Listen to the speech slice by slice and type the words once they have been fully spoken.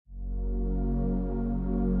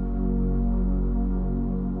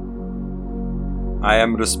I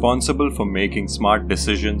am responsible for making smart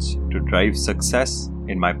decisions to drive success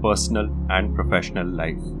in my personal and professional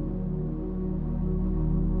life.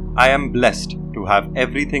 I am blessed to have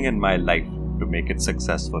everything in my life to make it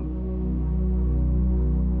successful.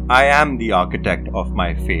 I am the architect of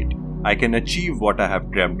my fate. I can achieve what I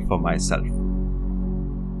have dreamt for myself.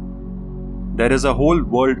 There is a whole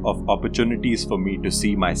world of opportunities for me to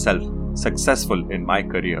see myself successful in my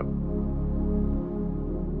career.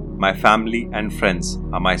 My family and friends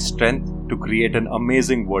are my strength to create an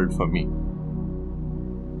amazing world for me.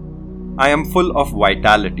 I am full of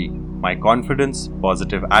vitality. My confidence,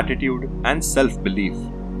 positive attitude, and self-belief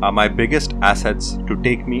are my biggest assets to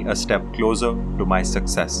take me a step closer to my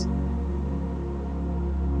success.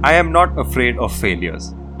 I am not afraid of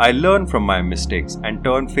failures. I learn from my mistakes and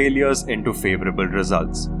turn failures into favorable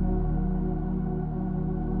results.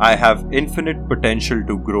 I have infinite potential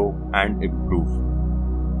to grow and improve.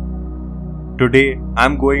 Today, I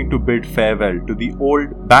am going to bid farewell to the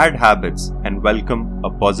old bad habits and welcome a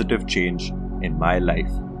positive change in my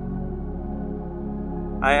life.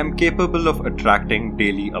 I am capable of attracting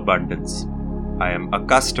daily abundance. I am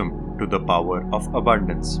accustomed to the power of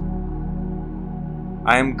abundance.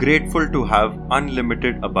 I am grateful to have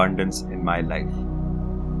unlimited abundance in my life.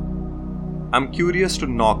 I'm curious to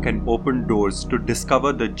knock and open doors to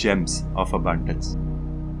discover the gems of abundance.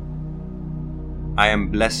 I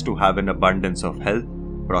am blessed to have an abundance of health,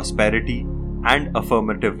 prosperity, and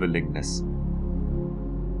affirmative willingness.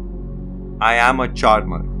 I am a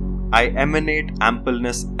charmer. I emanate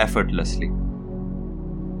ampleness effortlessly.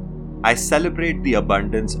 I celebrate the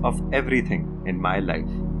abundance of everything in my life.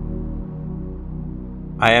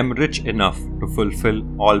 I am rich enough to fulfill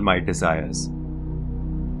all my desires.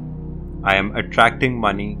 I am attracting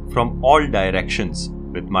money from all directions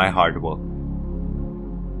with my hard work.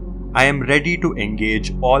 I am ready to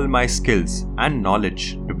engage all my skills and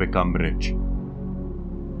knowledge to become rich.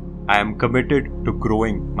 I am committed to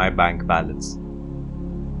growing my bank balance.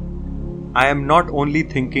 I am not only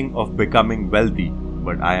thinking of becoming wealthy,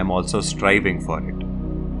 but I am also striving for it.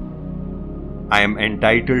 I am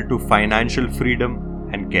entitled to financial freedom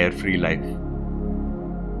and carefree life.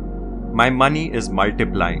 My money is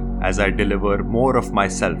multiplying as I deliver more of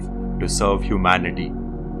myself to serve humanity.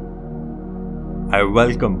 I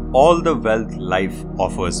welcome all the wealth life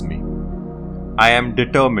offers me. I am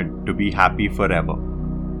determined to be happy forever.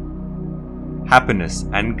 Happiness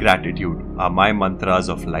and gratitude are my mantras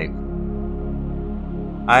of life.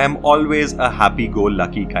 I am always a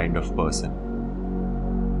happy-go-lucky kind of person.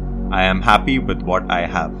 I am happy with what I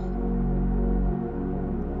have.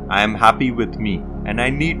 I am happy with me and I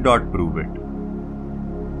need not prove it.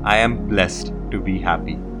 I am blessed to be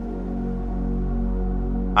happy.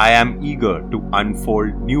 I am eager to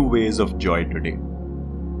unfold new ways of joy today.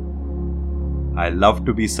 I love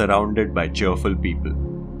to be surrounded by cheerful people.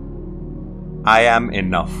 I am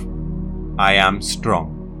enough. I am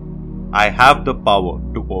strong. I have the power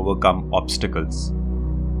to overcome obstacles.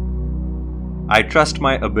 I trust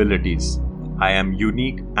my abilities. I am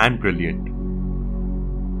unique and brilliant.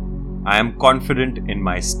 I am confident in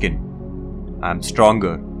my skin. I am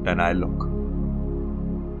stronger than I look.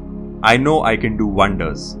 I know I can do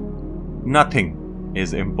wonders. Nothing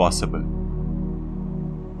is impossible.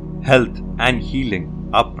 Health and healing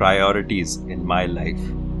are priorities in my life.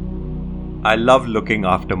 I love looking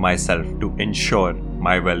after myself to ensure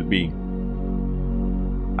my well-being.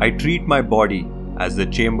 I treat my body as the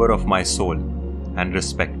chamber of my soul and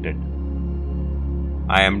respect it.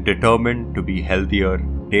 I am determined to be healthier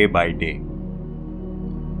day by day.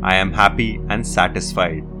 I am happy and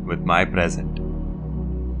satisfied with my present.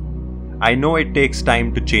 I know it takes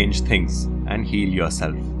time to change things and heal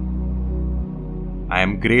yourself. I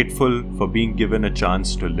am grateful for being given a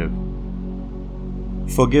chance to live.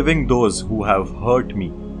 Forgiving those who have hurt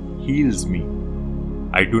me heals me.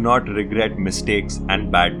 I do not regret mistakes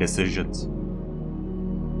and bad decisions.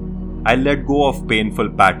 I let go of painful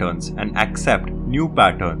patterns and accept new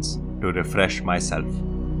patterns to refresh myself.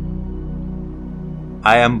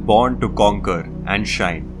 I am born to conquer and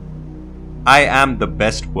shine. I am the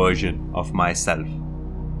best version of myself.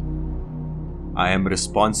 I am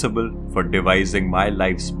responsible for devising my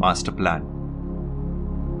life's master plan.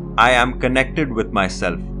 I am connected with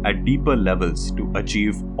myself at deeper levels to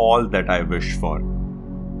achieve all that I wish for.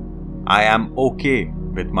 I am okay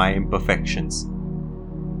with my imperfections.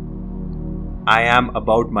 I am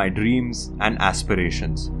about my dreams and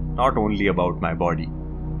aspirations, not only about my body.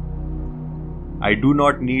 I do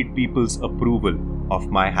not need people's approval of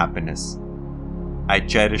my happiness. I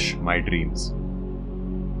cherish my dreams.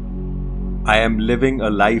 I am living a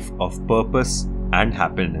life of purpose and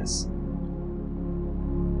happiness.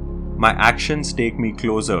 My actions take me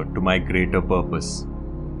closer to my greater purpose.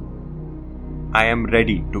 I am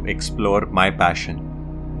ready to explore my passion.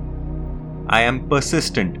 I am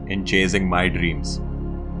persistent in chasing my dreams.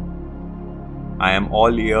 I am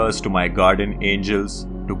all ears to my guardian angels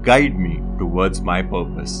to guide me towards my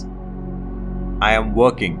purpose. I am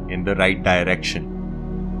working in the right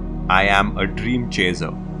direction. I am a dream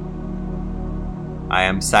chaser. I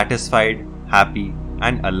am satisfied, happy,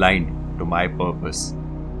 and aligned to my purpose.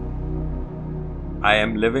 I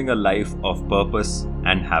am living a life of purpose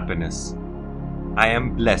and happiness. I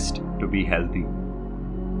am blessed to be healthy.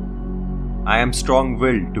 I am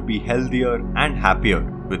strong-willed to be healthier and happier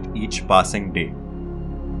with each passing day.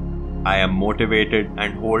 I am motivated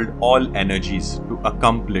and hold all energies to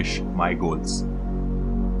accomplish my goals.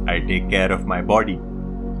 I take care of my body.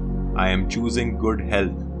 I am choosing good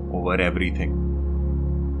health over everything.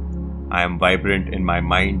 I am vibrant in my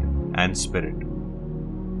mind and spirit.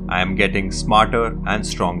 I am getting smarter and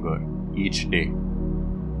stronger each day.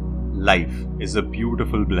 Life is a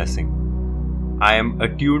beautiful blessing. I am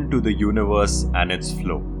attuned to the universe and its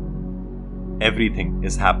flow. Everything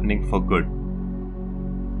is happening for good.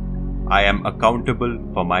 I am accountable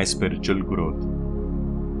for my spiritual growth.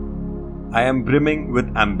 I am brimming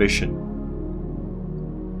with ambition.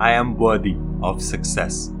 I am worthy of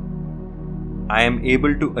success. I am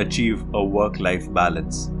able to achieve a work-life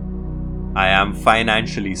balance. I am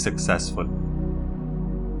financially successful.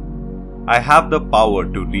 I have the power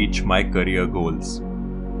to reach my career goals.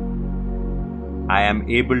 I am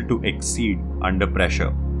able to exceed under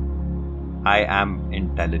pressure. I am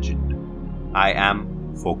intelligent. I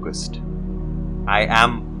am focused. I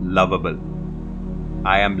am lovable.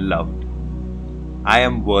 I am loved. I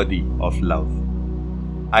am worthy of love.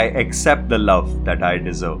 I accept the love that I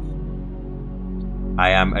deserve.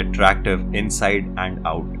 I am attractive inside and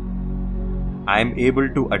out. I am able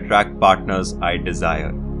to attract partners I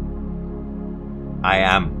desire. I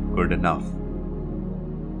am good enough.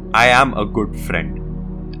 I am a good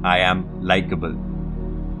friend. I am likable.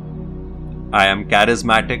 I am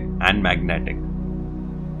charismatic and magnetic.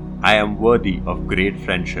 I am worthy of great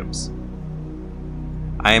friendships.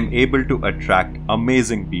 I am able to attract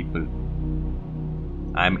amazing people.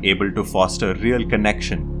 I am able to foster real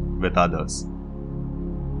connection with others.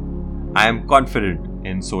 I am confident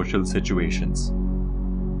in social situations.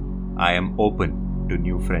 I am open to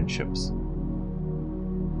new friendships.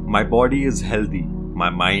 My body is healthy. My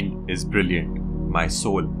mind is brilliant. My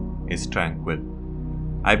soul is tranquil.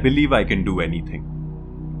 I believe I can do anything.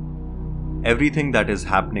 Everything that is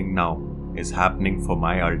happening now is happening for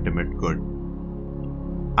my ultimate good.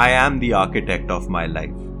 I am the architect of my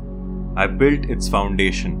life. I built its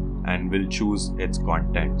foundation and will choose its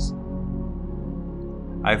contents.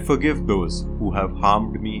 I forgive those who have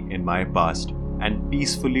harmed me in my past and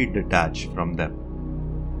peacefully detach from them.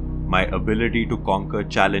 My ability to conquer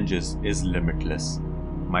challenges is limitless.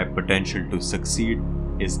 My potential to succeed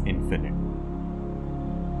is infinite.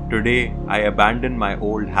 Today, I abandon my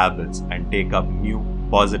old habits and take up new,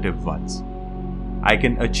 positive ones. I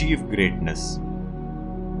can achieve greatness.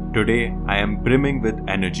 Today, I am brimming with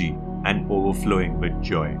energy and overflowing with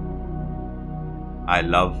joy. I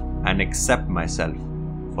love and accept myself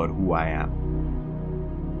for who I am.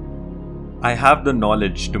 I have the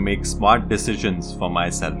knowledge to make smart decisions for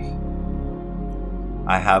myself.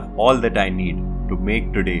 I have all that I need to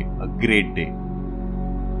make today a great day.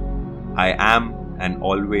 I am and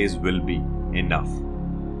always will be enough.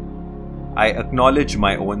 I acknowledge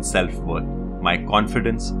my own self-worth. My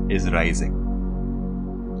confidence is rising.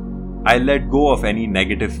 I let go of any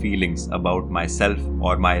negative feelings about myself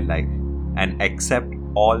or my life and accept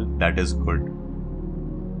all that is good.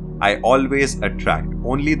 I always attract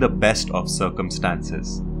only the best of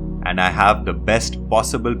circumstances, and I have the best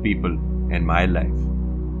possible people in my life.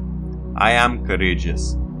 I am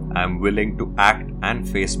courageous. I am willing to act and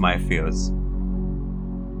face my fears.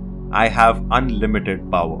 I have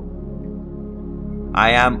unlimited power.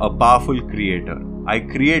 I am a powerful creator. I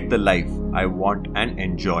create the life I want and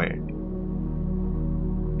enjoy it.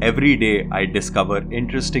 Every day I discover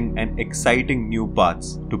interesting and exciting new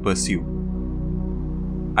paths to pursue.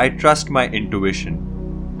 I trust my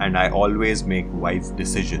intuition and I always make wise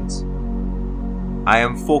decisions. I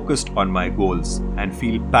am focused on my goals and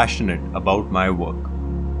feel passionate about my work.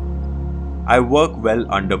 I work well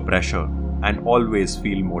under pressure and always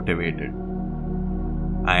feel motivated.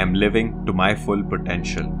 I am living to my full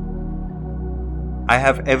potential. I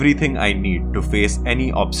have everything I need to face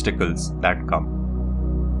any obstacles that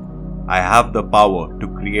come. I have the power to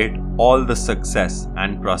create all the success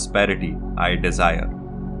and prosperity I desire.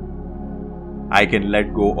 I can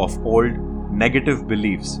let go of old, negative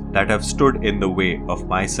beliefs that have stood in the way of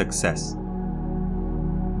my success.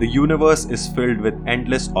 The universe is filled with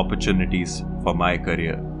endless opportunities for my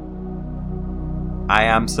career. I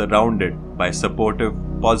am surrounded by supportive,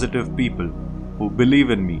 positive people who believe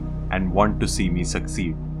in me and want to see me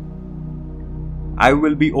succeed. I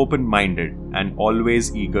will be open-minded and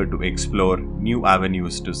always eager to explore new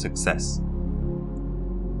avenues to success.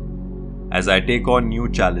 As I take on new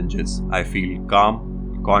challenges, I feel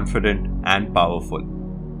calm, confident, and powerful.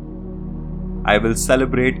 I will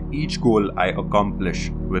celebrate each goal I accomplish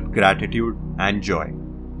with gratitude and joy.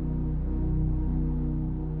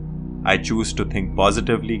 I choose to think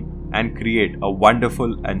positively and create a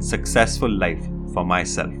wonderful and successful life for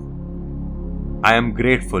myself. I am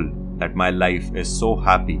grateful that my life is so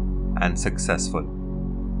happy and successful.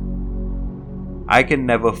 I can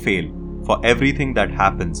never fail, for everything that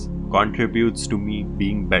happens contributes to me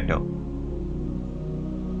being better.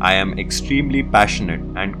 I am extremely passionate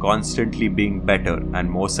and constantly being better and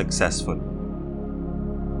more successful.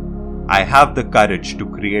 I have the courage to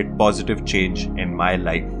create positive change in my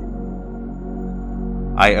life.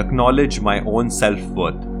 I acknowledge my own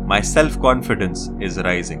self-worth. My self-confidence is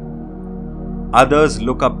rising. Others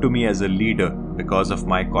look up to me as a leader because of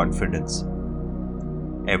my confidence.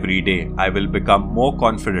 Every day I will become more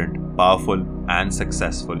confident, powerful, and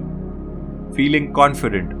successful. Feeling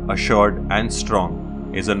confident, assured, and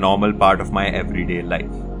strong is a normal part of my everyday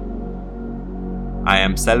life. I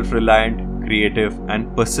am self-reliant, creative,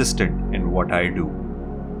 and persistent in what I do.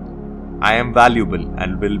 I am valuable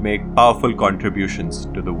and will make powerful contributions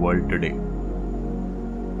to the world today.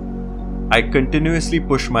 I continuously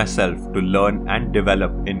push myself to learn and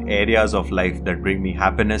develop in areas of life that bring me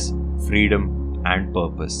happiness, freedom, and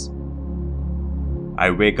purpose. I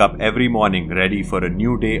wake up every morning ready for a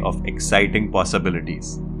new day of exciting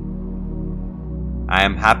possibilities. I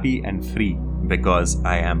am happy and free because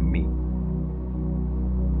I am me.